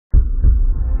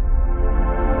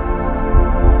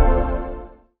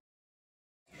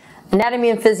Anatomy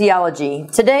and physiology.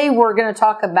 Today we're going to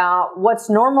talk about what's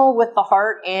normal with the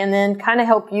heart and then kind of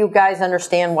help you guys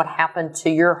understand what happened to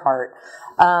your heart.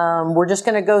 We're just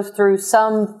going to go through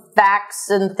some facts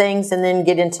and things and then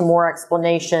get into more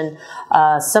explanation.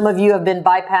 Some of you have been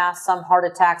bypassed, some heart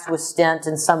attacks with stent,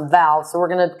 and some valves. So we're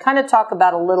going to kind of talk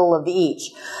about a little of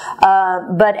each.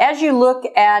 But as you look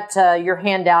at your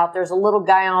handout, there's a little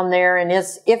guy on there, and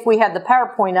if we had the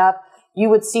PowerPoint up, you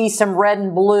would see some red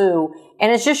and blue,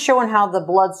 and it's just showing how the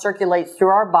blood circulates through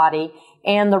our body.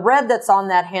 And the red that's on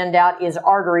that handout is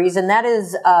arteries, and that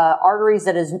is arteries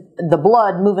that is the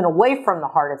blood moving away from the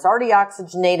heart. It's already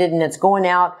oxygenated and it's going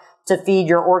out to feed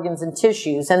your organs and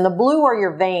tissues. And the blue are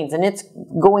your veins, and it's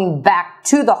going back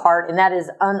to the heart, and that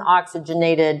is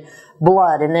unoxygenated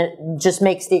blood, and it just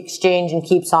makes the exchange and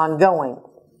keeps on going.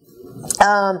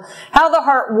 How the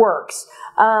heart works.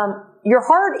 Your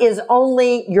heart is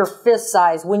only your fist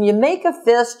size. When you make a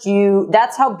fist,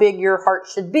 that's how big your heart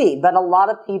should be. But a lot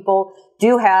of people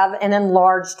do have an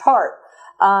enlarged heart.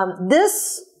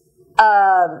 This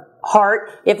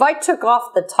heart, if I took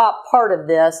off the top part of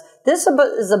this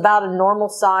is about a normal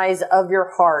size of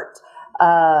your heart.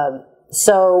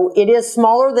 So it is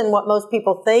smaller than what most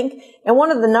people think. And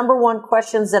one of the #1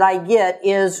 questions that I get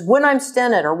is when I'm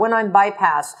stented or when I'm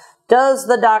bypassed, does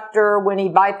the doctor, when he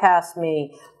bypassed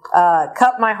me,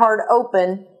 cut my heart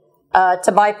open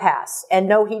to bypass? And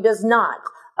no, he does not.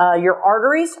 Your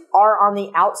arteries are on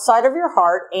the outside of your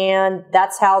heart, and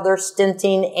that's how they're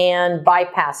stenting and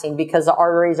bypassing, because the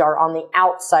arteries are on the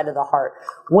outside of the heart.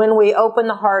 When we open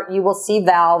the heart, you will see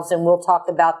valves, and we'll talk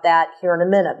about that here in a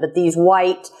minute. But these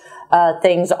white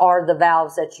things are the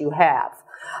valves that you have.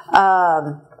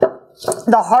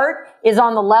 The heart is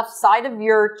on the left side of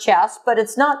your chest, but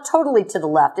it's not totally to the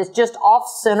left. It's just off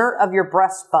center of your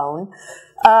breastbone.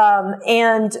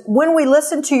 And when we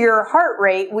listen to your heart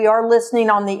rate, we are listening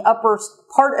on the upper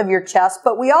part of your chest,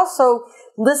 but we also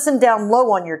listen down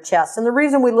low on your chest. And the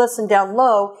reason we listen down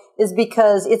low is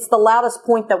because it's the loudest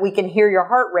point that we can hear your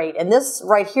heart rate. And this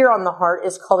right here on the heart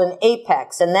is called an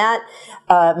apex, and that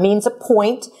means a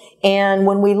point. And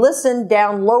when we listen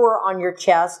down lower on your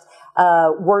chest,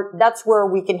 that's where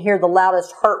we can hear the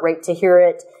loudest heart rate to hear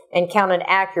it and count it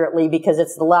accurately, because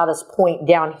it's the loudest point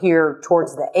down here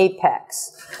towards the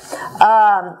apex.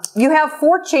 You have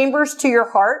 4 chambers to your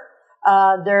heart.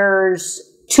 There's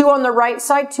 2 on the right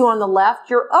side, 2 on the left.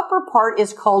 Your upper part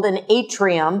is called an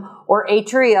atrium, or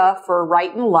atria for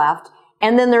right and left.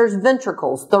 And then there's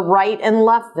ventricles, the right and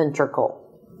left ventricle.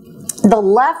 The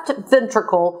left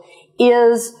ventricle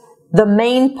is the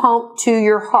main pump to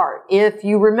your heart. If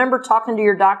you remember talking to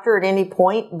your doctor at any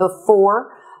point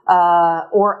before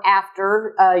or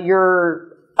after your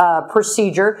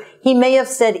procedure, he may have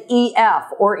said EF,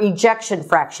 or ejection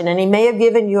fraction, and he may have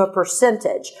given you a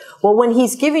percentage. Well, when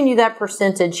he's giving you that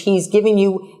percentage, he's giving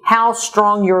you how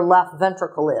strong your left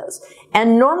ventricle is.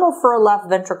 And normal for a left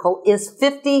ventricle is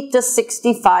 50 to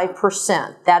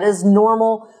 65%. That is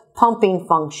normal pumping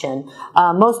function.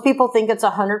 Most people think it's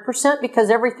 100% because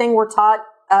everything we're taught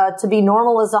to be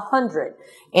normal is 100.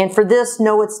 And for this,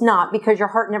 no, it's not, because your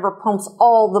heart never pumps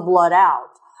all the blood out.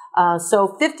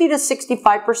 So 50 to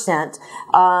 65%.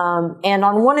 And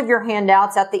on one of your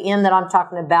handouts at the end that I'm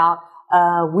talking about,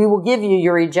 we will give you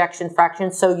your ejection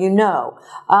fraction, so you know.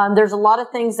 There's a lot of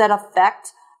things that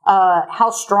affect how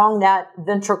strong that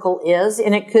ventricle is,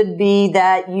 and it could be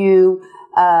that you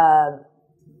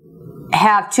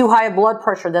have too high a blood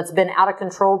pressure that's been out of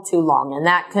control too long, and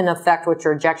that can affect what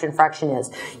your ejection fraction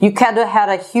is. You could have had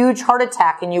a huge heart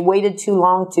attack and you waited too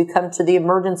long to come to the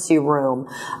emergency room.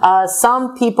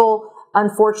 Some people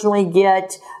unfortunately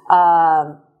get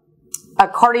a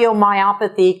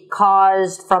cardiomyopathy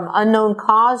caused from unknown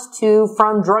cause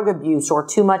from drug abuse or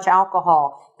too much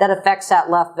alcohol that affects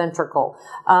that left ventricle.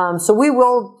 So we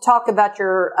will talk about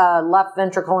your left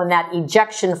ventricle and that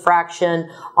ejection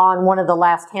fraction on one of the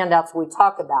last handouts we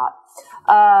talk about.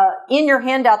 In your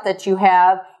handout that you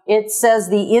have, it says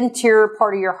the interior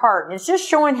part of your heart. And it's just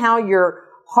showing how your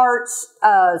heart's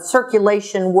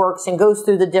circulation works and goes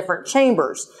through the different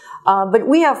chambers. But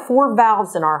we have 4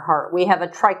 valves in our heart. We have a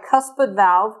tricuspid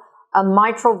valve, a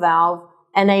mitral valve,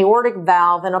 an aortic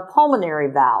valve, and a pulmonary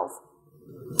valve.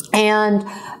 And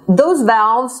those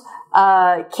valves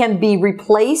can be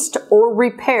replaced or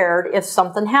repaired if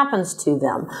something happens to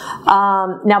them.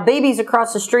 Now, babies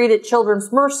across the street at Children's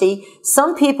Mercy,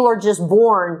 some people are just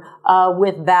born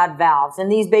with bad valves. And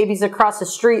these babies across the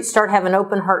street start having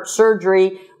open heart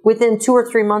surgery within 2 or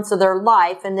 3 months of their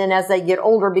life. And then as they get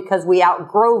older, because we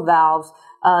outgrow valves,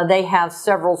 they have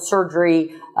several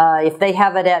surgery. If they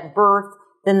have it at birth,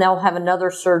 then they'll have another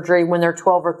surgery when they're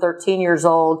 12 or 13 years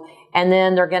old, and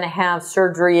then they're going to have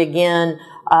surgery again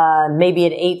maybe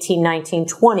at 18, 19,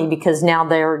 20, because now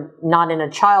they're not in a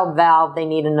child valve, they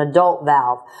need an adult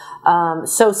valve.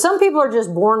 So some people are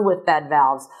just born with bad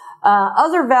valves.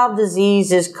 Other valve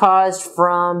disease is caused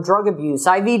from drug abuse.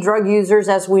 IV drug users,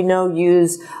 as we know,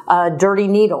 use dirty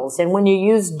needles. And when you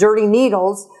use dirty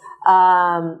needles,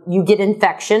 you get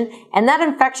infection, and that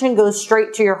infection goes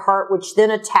straight to your heart, which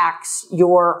then attacks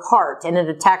your heart, and it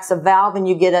attacks a valve, and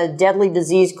you get a deadly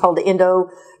disease called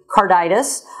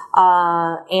endocarditis,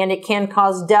 and it can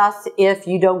cause death if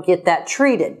you don't get that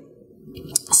treated.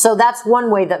 So that's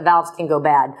one way that valves can go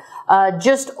bad.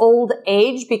 Just old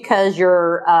age, because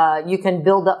you can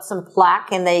build up some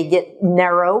plaque and they get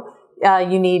narrow.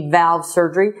 You need valve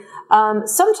surgery.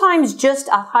 Sometimes just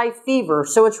a high fever.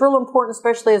 So it's real important,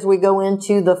 especially as we go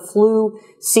into the flu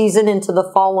season, into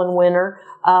the fall and winter,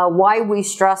 why we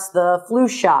stress the flu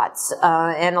shots.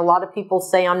 And a lot of people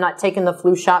say, I'm not taking the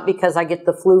flu shot because I get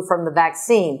the flu from the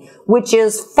vaccine, which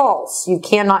is false. You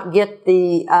cannot get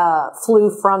the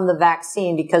flu from the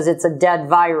vaccine because it's a dead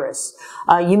virus.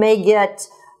 You may get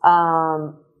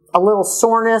a little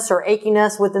soreness or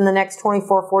achiness within the next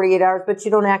 24, 48 hours, but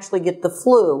you don't actually get the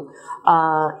flu.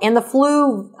 And the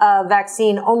flu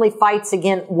vaccine only fights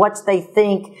against what they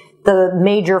think the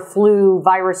major flu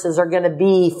viruses are going to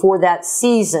be for that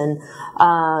season.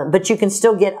 But you can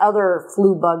still get other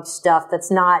flu bug stuff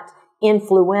that's not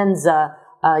influenza.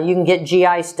 You can get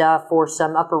GI stuff or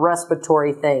some upper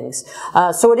respiratory things.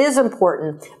 So it is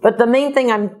important. But the main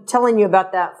thing I'm telling you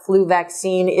about that flu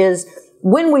vaccine is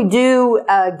when we do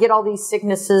get all these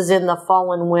sicknesses in the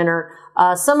fall and winter,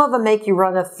 some of them make you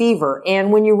run a fever.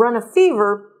 And when you run a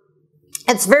fever,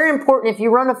 it's very important. If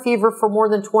you run a fever for more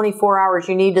than 24 hours,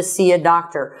 you need to see a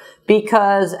doctor,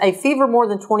 because a fever more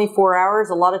than 24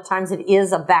 hours, a lot of times it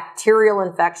is a bacterial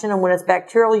infection. And when it's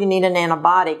bacterial, you need an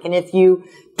antibiotic. And if you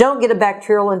don't get a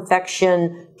bacterial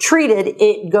infection treated,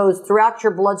 it goes throughout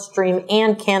your bloodstream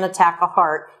and can attack a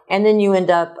heart. And then you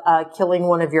end up killing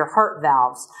one of your heart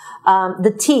valves.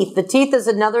 The teeth is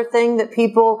another thing that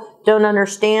people don't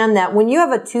understand, that when you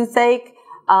have a toothache,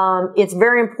 it's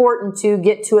very important to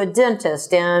get to a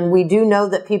dentist. And we do know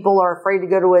that people are afraid to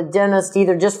go to a dentist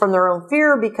either just from their own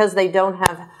fear because they don't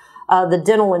have the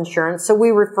dental insurance. So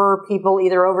we refer people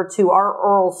either over to our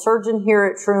oral surgeon here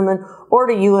at Truman or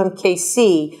to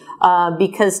UMKC,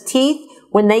 because teeth,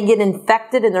 when they get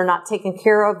infected and they're not taken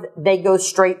care of, they go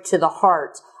straight to the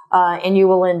heart. And you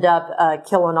will end up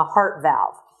killing a heart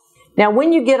valve. Now,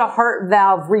 when you get a heart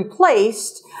valve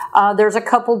replaced, there's a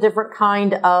couple different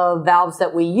kind of valves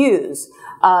that we use.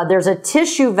 There's a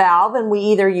tissue valve, and we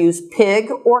either use pig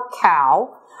or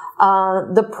cow.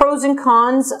 The pros and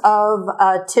cons of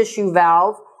a tissue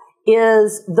valve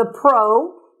is the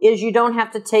pro is you don't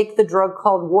have to take the drug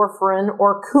called warfarin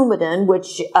or Coumadin,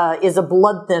 which is a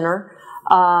blood thinner.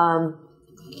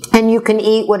 And you can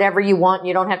eat whatever you want.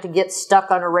 You don't have to get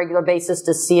stuck on a regular basis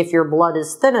to see if your blood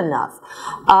is thin enough.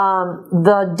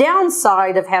 The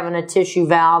downside of having a tissue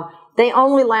valve, they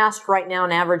only last right now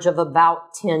an average of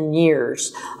about 10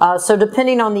 years. So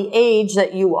depending on the age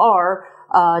that you are,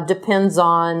 depends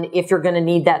on if you're going to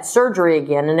need that surgery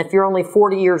again. And if you're only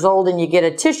 40 years old and you get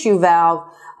a tissue valve,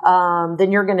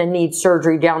 then you're going to need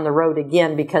surgery down the road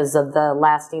again because of the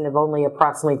lasting of only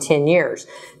approximately 10 years.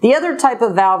 The other type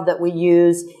of valve that we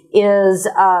use is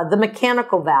the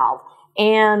mechanical valve.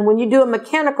 And when you do a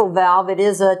mechanical valve, it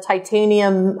is a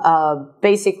titanium,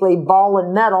 basically ball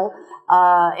and metal.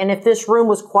 And if this room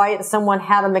was quiet and someone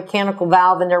had a mechanical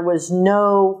valve and there was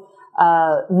no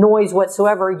noise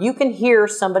whatsoever, you can hear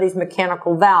somebody's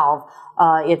mechanical valve.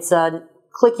 It's a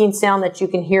clicking sound that you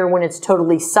can hear when it's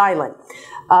totally silent.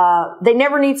 They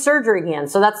never need surgery again,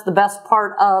 so that's the best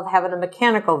part of having a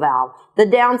mechanical valve. The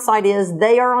downside is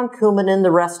they are on Coumadin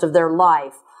the rest of their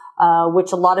life,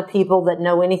 which a lot of people that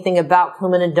know anything about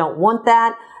Coumadin don't want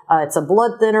that. It's a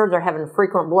blood thinner, they're having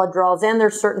frequent blood draws, and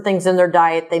there's certain things in their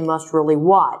diet they must really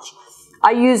watch.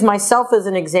 I use myself as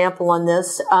an example on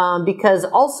this because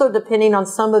also depending on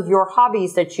some of your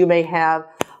hobbies that you may have,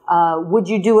 would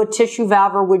you do a tissue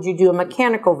valve or would you do a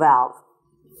mechanical valve?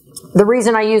 The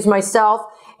reason I use myself,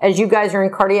 as you guys are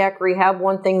in cardiac rehab,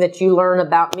 one thing that you learn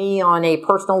about me on a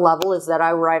personal level is that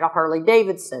I ride a Harley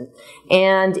Davidson.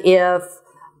 And if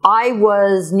I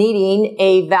was needing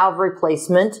a valve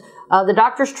replacement, the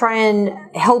doctors try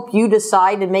and help you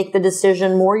decide and make the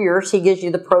decision more yours. He gives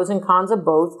you the pros and cons of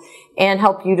both and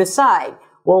help you decide.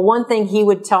 Well, one thing he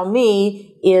would tell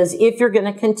me is if you're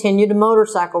going to continue to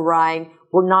motorcycle ride,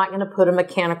 we're not going to put a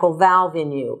mechanical valve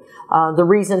in you. The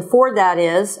reason for that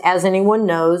is, as anyone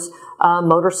knows,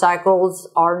 motorcycles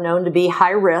are known to be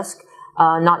high risk,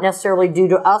 not necessarily due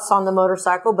to us on the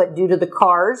motorcycle, but due to the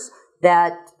cars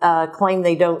that claim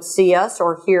they don't see us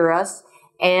or hear us.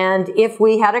 And if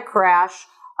we had a crash,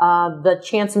 the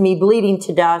chance of me bleeding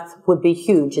to death would be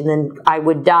huge, and then I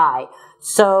would die.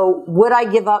 So would I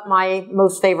give up my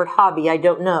most favorite hobby? I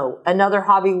don't know. Another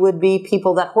hobby would be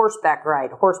people that horseback ride.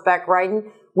 Horseback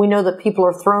riding, we know that people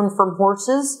are thrown from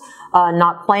horses,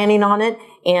 not planning on it,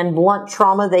 and blunt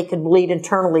trauma, they could bleed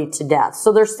internally to death.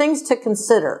 So there's things to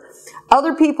consider.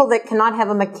 Other people that cannot have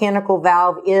a mechanical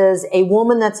valve is a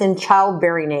woman that's in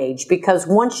childbearing age, because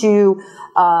once you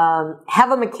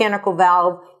have a mechanical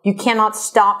valve, you cannot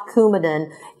stop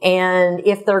Coumadin, and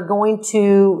if they're going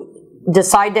to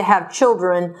decide to have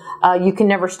children, you can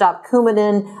never stop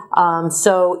Coumadin.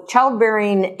 So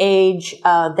childbearing age,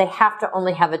 they have to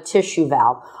only have a tissue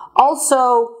valve.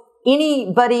 Also,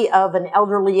 anybody of an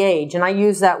elderly age, and I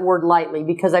use that word lightly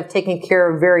because I've taken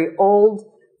care of very old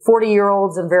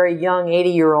 40-year-olds and very young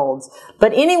 80-year-olds.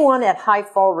 But anyone at high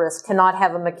fall risk cannot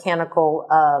have a mechanical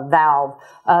valve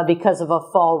because of a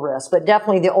fall risk. But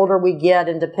definitely the older we get,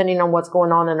 and depending on what's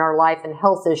going on in our life and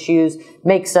health issues,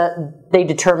 they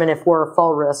determine if we're a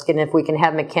fall risk and if we can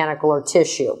have mechanical or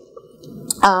tissue.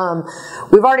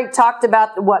 We've already talked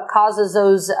about what causes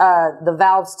the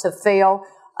valves to fail.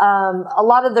 A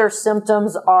lot of their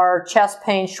symptoms are chest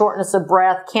pain, shortness of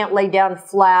breath, can't lay down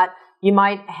flat. You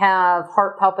might have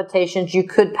heart palpitations. You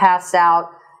could pass out,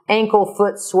 ankle,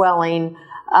 foot swelling.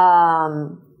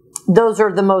 Those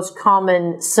are the most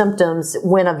common symptoms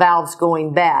when a valve's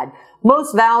going bad.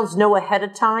 Most valves know ahead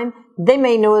of time. They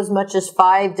may know as much as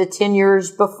 5 to 10 years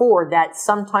before that,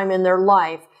 sometime in their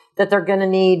life, that they're going to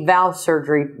need valve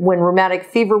surgery. When rheumatic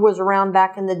fever was around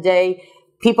back in the day,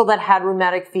 people that had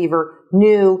rheumatic fever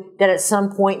knew that at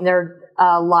some point in their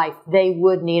life, they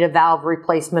would need a valve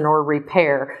replacement or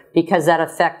repair because that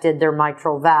affected their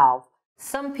mitral valve.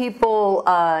 Some people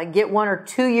get 1 or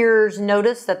 2 years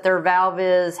notice that their valve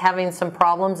is having some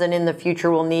problems and in the future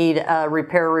will need a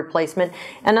repair or replacement.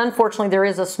 And unfortunately, there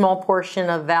is a small portion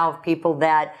of valve people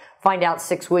that find out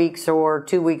 6 weeks or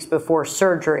 2 weeks before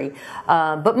surgery.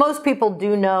 But most people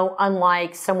do know,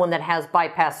 unlike someone that has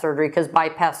bypass surgery, because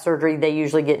bypass surgery, they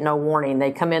usually get no warning.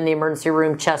 They come in the emergency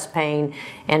room, chest pain,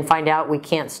 and find out we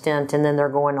can't stent, and then they're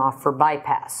going off for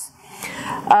bypass.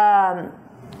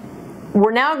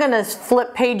 We're now going to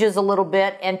flip pages a little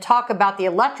bit and talk about the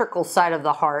electrical side of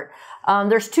the heart.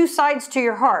 There's 2 sides to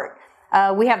your heart.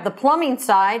 We have the plumbing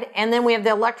side, and then we have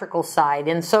the electrical side.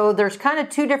 And so there's kind of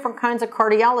 2 different kinds of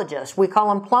cardiologists. We call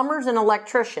them plumbers and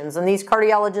electricians, and these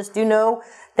cardiologists do know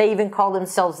they even call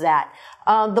themselves that.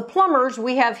 The plumbers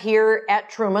we have here at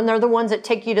Truman, they're the ones that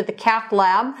take you to the cath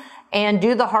lab and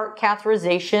do the heart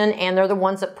catheterization, and they're the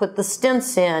ones that put the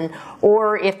stents in.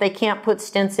 Or if they can't put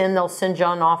stents in, they'll send you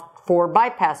on off for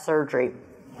bypass surgery.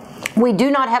 We do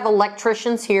not have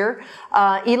electricians here.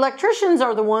 Electricians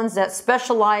are the ones that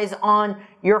specialize on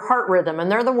your heart rhythm,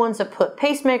 and they're the ones that put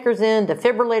pacemakers in,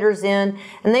 defibrillators in,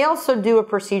 and they also do a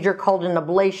procedure called an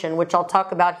ablation, which I'll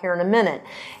talk about here in a minute.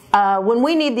 When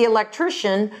we need the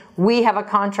electrician, we have a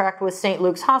contract with St.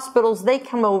 Luke's Hospitals. They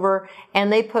come over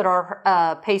and they put our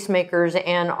pacemakers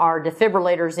and our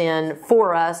defibrillators in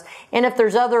for us, and if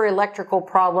there's other electrical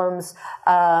problems,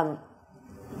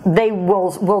 they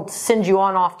will send you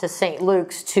on off to St.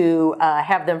 Luke's to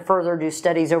have them further do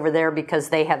studies over there because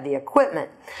they have the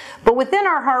equipment. But within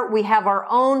our heart, we have our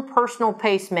own personal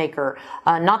pacemaker,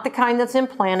 not the kind that's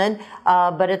implanted,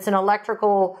 but it's an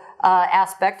electrical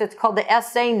aspect. It's called the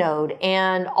SA node,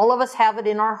 and all of us have it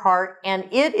in our heart, and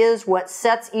it is what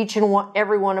sets each and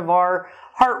every one of our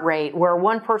heart rate, where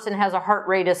one person has a heart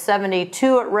rate of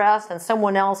 72 at rest, and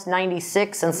someone else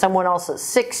 96, and someone else at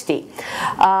 60.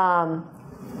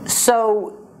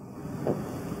 So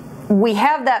we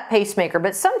have that pacemaker,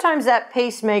 but sometimes that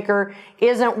pacemaker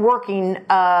isn't working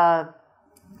on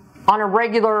a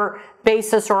regular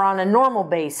basis or on a normal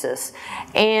basis.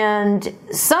 And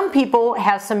some people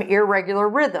have some irregular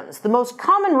rhythms. The most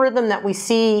common rhythm that we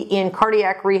see in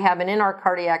cardiac rehab and in our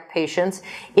cardiac patients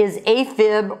is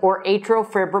AFib or atrial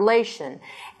fibrillation.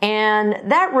 And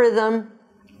that rhythm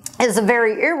is a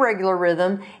very irregular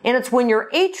rhythm, and it's when your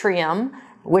atrium,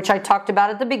 which I talked about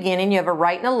at the beginning, you have a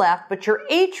right and a left, but your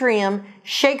atrium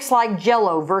shakes like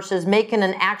jello versus making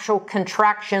an actual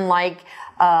contraction like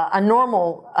a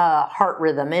normal heart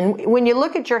rhythm. And when you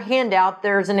look at your handout,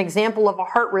 there's an example of a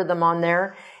heart rhythm on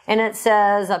there, and it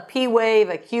says a P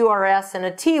wave, a QRS, and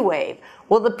a T wave.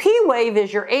 Well, the P wave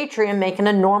is your atrium making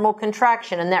a normal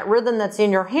contraction, and that rhythm that's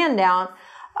in your handout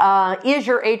Is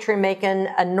your atrium making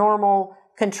a normal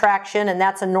contraction? And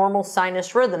that's a normal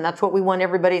sinus rhythm. That's what we want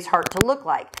everybody's heart to look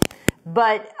like.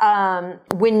 But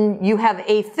when you have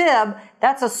AFib,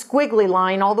 that's a squiggly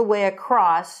line all the way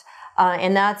across,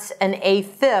 and that's an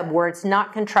AFib where it's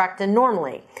not contracting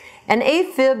normally. An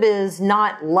AFib is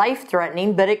not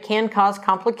life-threatening, but it can cause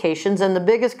complications, and the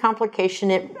biggest complication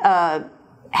it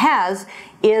has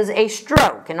is a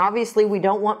stroke. And obviously we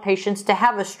don't want patients to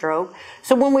have a stroke.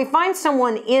 So when we find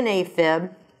someone in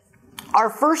AFib, our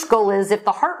first goal is, if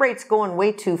the heart rate's going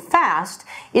way too fast,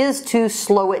 is to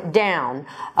slow it down.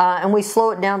 And we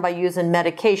slow it down by using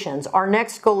medications. Our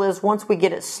next goal is, once we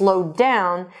get it slowed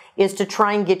down, is to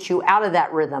try and get you out of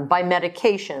that rhythm by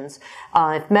medications.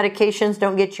 If medications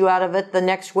don't get you out of it, the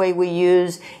next way we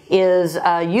use is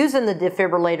using the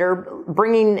defibrillator,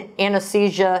 bringing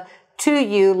anesthesia to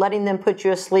you, letting them put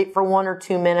you asleep for 1 or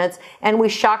 2 minutes, and we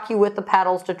shock you with the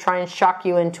paddles to try and shock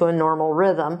you into a normal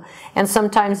rhythm. And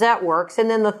sometimes that works. And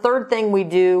then the third thing we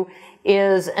do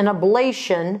is an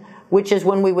ablation, which is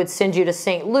when we would send you to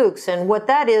St. Luke's. And what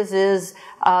that is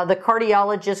the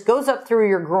cardiologist goes up through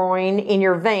your groin in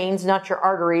your veins, not your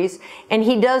arteries, and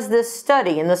he does this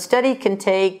study. And the study can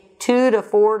take 2 to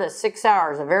 4 to 6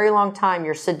 hours, a very long time.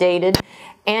 You're sedated.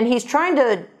 And he's trying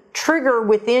to trigger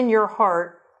within your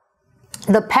heart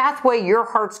the pathway your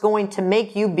heart's going to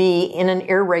make you be in an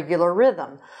irregular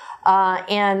rhythm.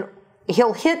 And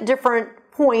he'll hit different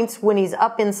points when he's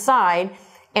up inside,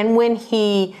 and when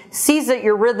he sees that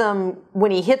your rhythm, when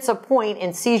he hits a point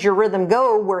and sees your rhythm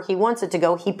go where he wants it to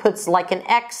go, he puts like an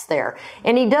X there.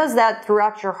 And he does that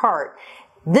throughout your heart.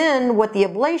 Then what the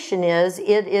ablation is,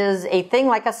 it is a thing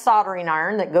like a soldering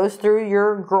iron that goes through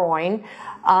your groin,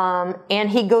 and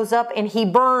he goes up and he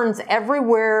burns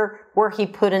everywhere where he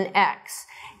put an X.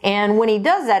 And when he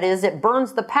does that, it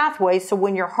burns the pathway, so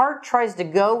when your heart tries to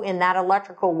go in that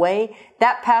electrical way,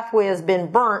 that pathway has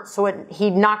been burnt, so he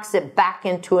knocks it back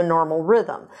into a normal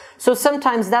rhythm. So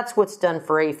sometimes that's what's done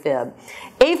for AFib.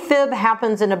 AFib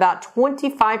happens in about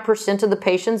 25% of the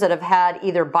patients that have had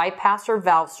either bypass or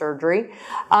valve surgery,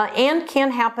 and can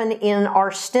happen in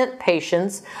our stent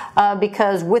patients,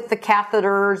 because with the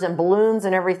catheters and balloons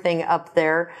and everything up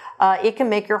there, it can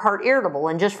make your heart irritable,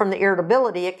 and just from the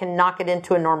irritability, it can knock it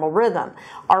into a normal rhythm.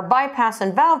 Our bypass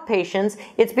and valve patients,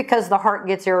 it's because the heart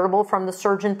gets irritable from the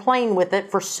surgeon playing with it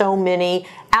for so many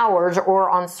hours, or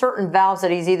on certain valves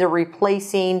that he's either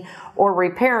replacing or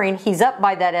repairing, he's up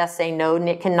by that SA node and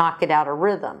it can knock it out of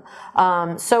rhythm.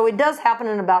 So it does happen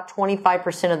in about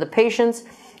 25% of the patients.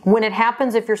 When it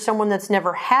happens, if you're someone that's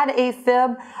never had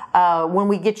AFib, when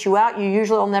we get you out, you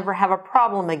usually will never have a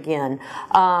problem again.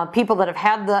 People that have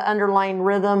had the underlying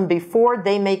rhythm before,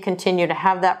 they may continue to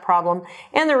have that problem.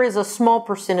 And there is a small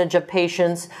percentage of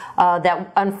patients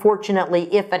that,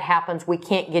 unfortunately, if it happens, we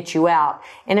can't get you out.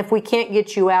 And if we can't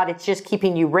get you out, it's just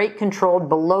keeping you rate controlled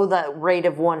below the rate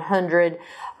of 100.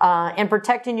 And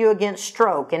protecting you against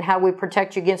stroke. And how we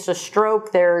protect you against a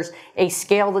stroke, there's a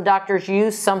scale the doctors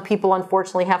use. Some people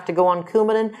unfortunately have to go on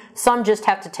Coumadin. Some just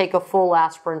have to take a full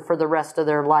aspirin for the rest of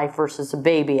their life versus a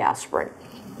baby aspirin.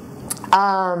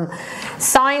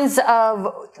 Signs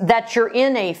of that you're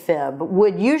in AFib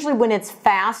would usually, when it's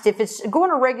fast, if it's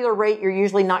going a regular rate, you're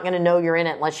usually not going to know you're in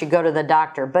it unless you go to the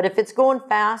doctor. But if it's going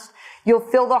fast, you'll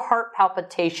feel the heart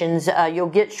palpitations, you'll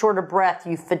get short of breath,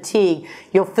 you fatigue,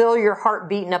 you'll feel your heart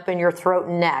beating up in your throat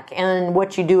and neck. And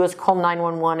what you do is call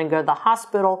 911 and go to the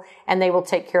hospital, and they will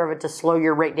take care of it to slow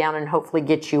your rate down and hopefully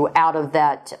get you out of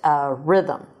that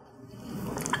rhythm.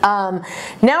 Now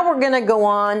we're going to go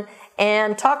on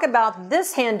and talk about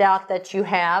this handout that you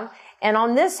have. And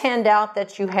on this handout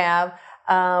that you have,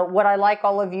 what I like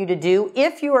all of you to do,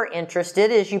 if you are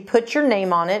interested, is you put your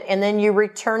name on it and then you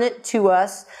return it to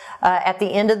us at the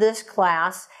end of this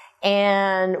class.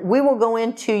 And we will go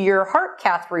into your heart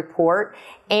cath report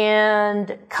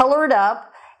and color it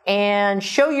up and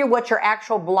show you what your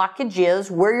actual blockage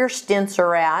is, where your stents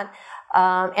are at,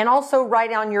 and also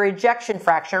write on your ejection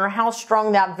fraction, or how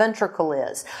strong that ventricle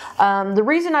is. The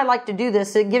reason I like to do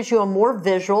this, it gives you a more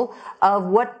visual of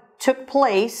what took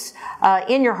place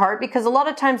in your heart, because a lot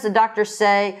of times the doctors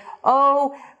say,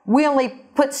 oh, we only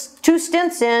put 2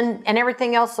 stents in and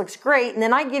everything else looks great, and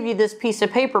then I give you this piece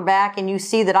of paper back and you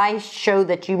see that I show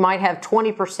that you might have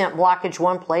 20% blockage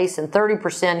one place and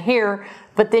 30% here,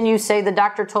 but then you say the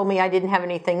doctor told me I didn't have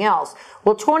anything else.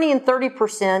 Well, 20 and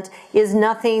 30% is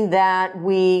nothing that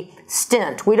we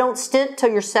stent. We don't stent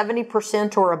till you're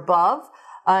 70% or above,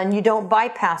 and you don't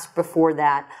bypass before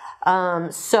that.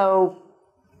 So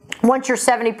once you're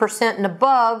 70% and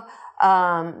above,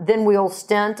 then we'll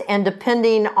stent, and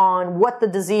depending on what the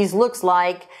disease looks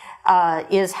like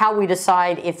is how we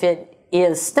decide if it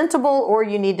is stentable or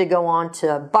you need to go on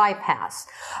to bypass.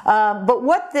 But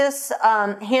what this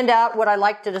handout, what I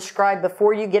like to describe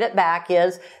before you get it back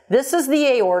is, this is the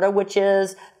aorta, which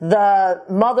is the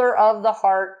mother of the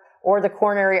heart or the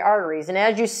coronary arteries. And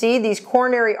as you see, these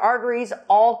coronary arteries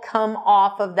all come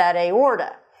off of that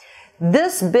aorta.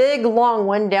 This big long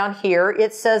one down here,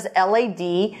 it says LAD.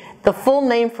 The full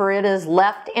name for it is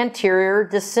left anterior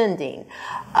descending.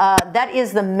 That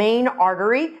is the main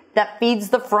artery that feeds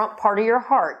the front part of your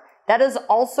heart. That is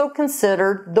also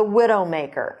considered the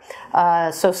widowmaker.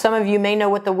 So some of you may know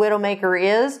what the widowmaker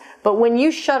is, but when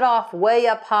you shut off way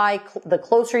up high, the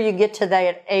closer you get to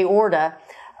that aorta,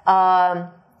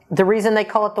 the reason they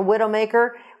call it the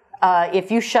widowmaker,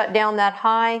 if you shut down that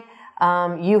high,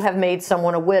 you have made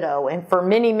someone a widow. And for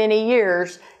many, many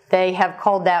years, they have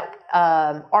called that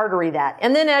artery that.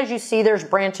 And then as you see, there's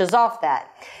branches off that.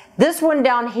 This one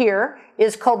down here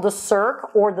is called the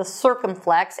circ or the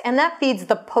circumflex, and that feeds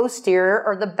the posterior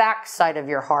or the back side of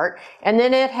your heart. And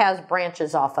then it has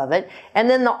branches off of it. And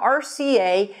then the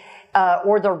RCA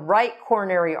or the right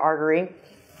coronary artery,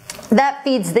 that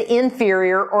feeds the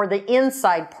inferior or the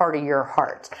inside part of your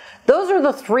heart. Those are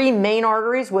the three main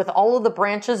arteries with all of the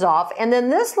branches off. And then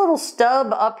this little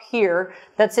stub up here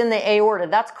that's in the aorta,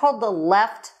 that's called the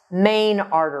left main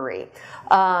artery.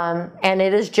 And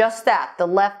it is just that, the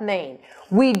left main.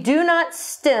 We do not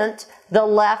stent the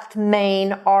left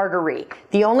main artery.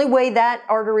 The only way that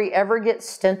artery ever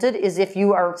gets stented is if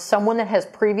you are someone that has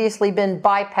previously been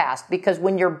bypassed, because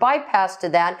when you're bypassed to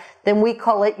that, then we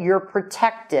call it you're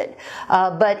protected.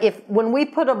 But when we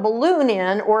put a balloon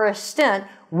in or a stent,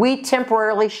 we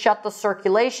temporarily shut the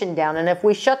circulation down. And if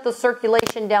we shut the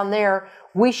circulation down there,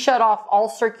 we shut off all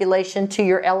circulation to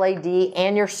your LAD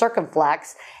and your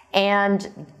circumflex,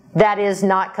 and that is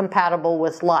not compatible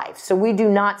with life. So we do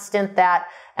not stent that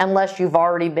unless you've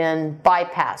already been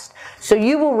bypassed. So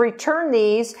you will return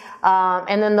these,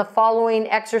 and then the following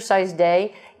exercise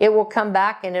day, it will come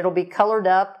back and it'll be colored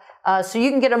up, so you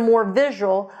can get a more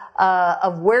visual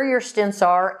of where your stents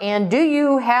are, and do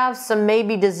you have some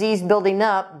maybe disease building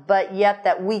up, but yet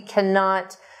that we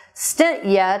cannot stent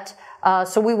yet.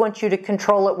 So we want you to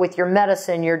control it with your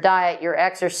medicine, your diet, your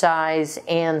exercise,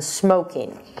 and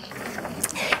smoking.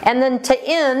 And then to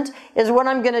end is what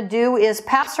I'm going to do is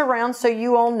pass around so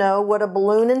you all know what a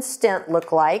balloon and stent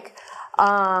look like.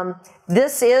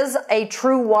 This is a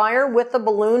true wire with a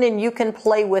balloon, and you can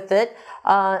play with it.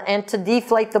 And to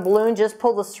deflate the balloon, just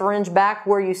pull the syringe back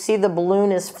where you see the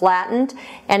balloon is flattened.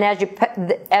 And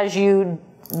as you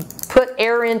put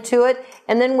air into it,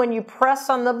 and then when you press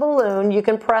on the balloon, you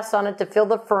can press on it to feel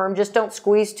the firm, just don't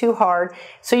squeeze too hard.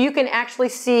 So you can actually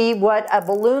see what a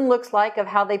balloon looks like of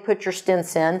how they put your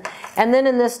stents in. And then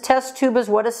in this test tube is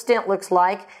what a stent looks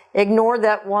like. Ignore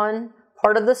that one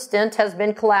part of the stent has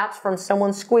been collapsed from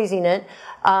someone squeezing it.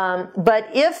 But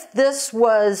if this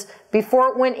was before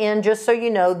it went in, just so you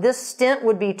know, this stent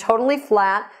would be totally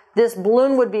flat. This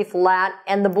balloon would be flat,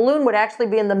 and the balloon would actually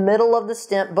be in the middle of the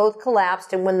stent, both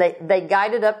collapsed, and when they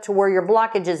guide it up to where your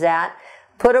blockage is at,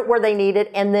 put it where they need it,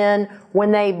 and then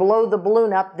when they blow the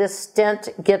balloon up, this stent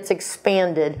gets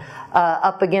expanded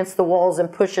up against the walls and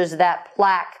pushes that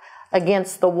plaque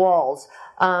against the walls.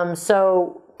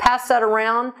 So pass that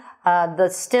around. The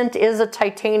stent is a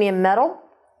titanium metal.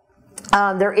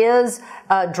 There is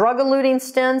drug-eluting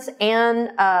stents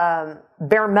and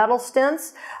bare metal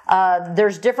stents.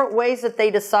 There's different ways that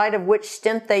they decide of which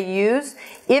stent they use.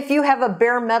 If you have a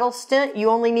bare metal stent, you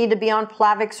only need to be on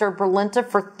Plavix or Brilinta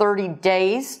for 30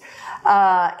 days.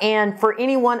 And for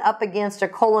anyone up against a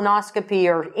colonoscopy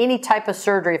or any type of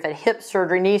surgery, if it's hip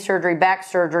surgery, knee surgery, back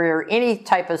surgery, or any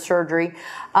type of surgery,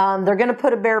 they're going to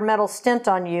put a bare metal stent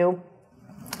on you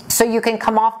so you can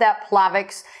come off that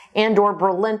Plavix and or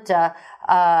Brilinta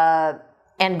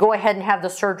and go ahead and have the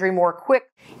surgery more quick.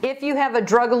 If you have a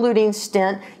drug-eluting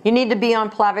stent, you need to be on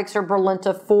Plavix or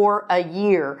Brilinta for a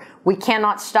year. We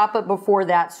cannot stop it before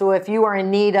that. So if you are in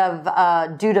need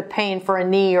of, due to pain for a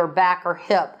knee or back or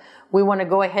hip, we want to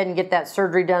go ahead and get that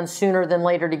surgery done sooner than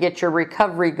later to get your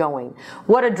recovery going.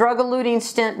 What a drug-eluting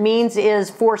stent means is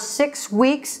for 6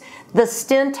 weeks, the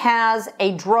stent has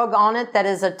a drug on it that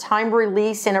is a time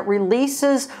release, and it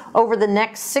releases over the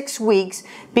next 6 weeks,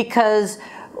 because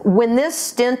when this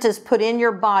stent is put in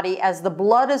your body, as the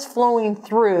blood is flowing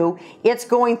through, it's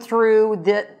going through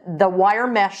the wire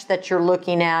mesh that you're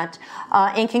looking at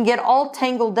and can get all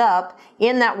tangled up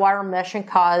in that wire mesh and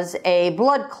cause a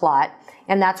blood clot.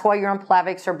 and that's why you're on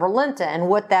Plavix or Brilinta. And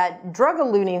what that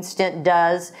drug-eluting stent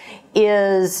does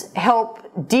is help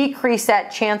decrease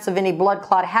that chance of any blood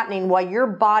clot happening while your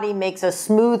body makes a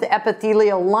smooth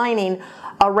epithelial lining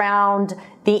around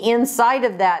the inside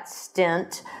of that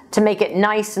stent to make it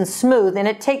nice and smooth. And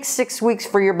it takes 6 weeks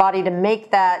for your body to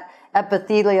make that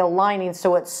epithelial lining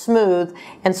so it's smooth,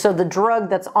 and so the drug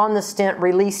that's on the stent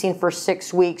releasing for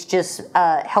 6 weeks just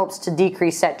helps to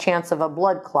decrease that chance of a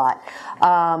blood clot.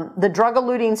 The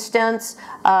drug-eluting stents,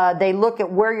 they look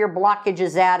at where your blockage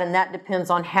is at, and that depends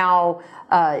on how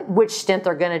which stent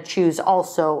they're going to choose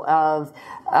also.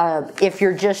 If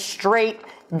you're just straight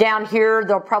down here,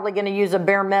 they're probably going to use a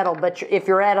bare metal, but if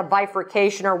you're at a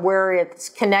bifurcation or where it's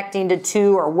connecting to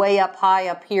two or way up high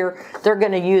up here, they're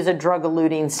going to use a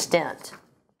drug-eluting stent.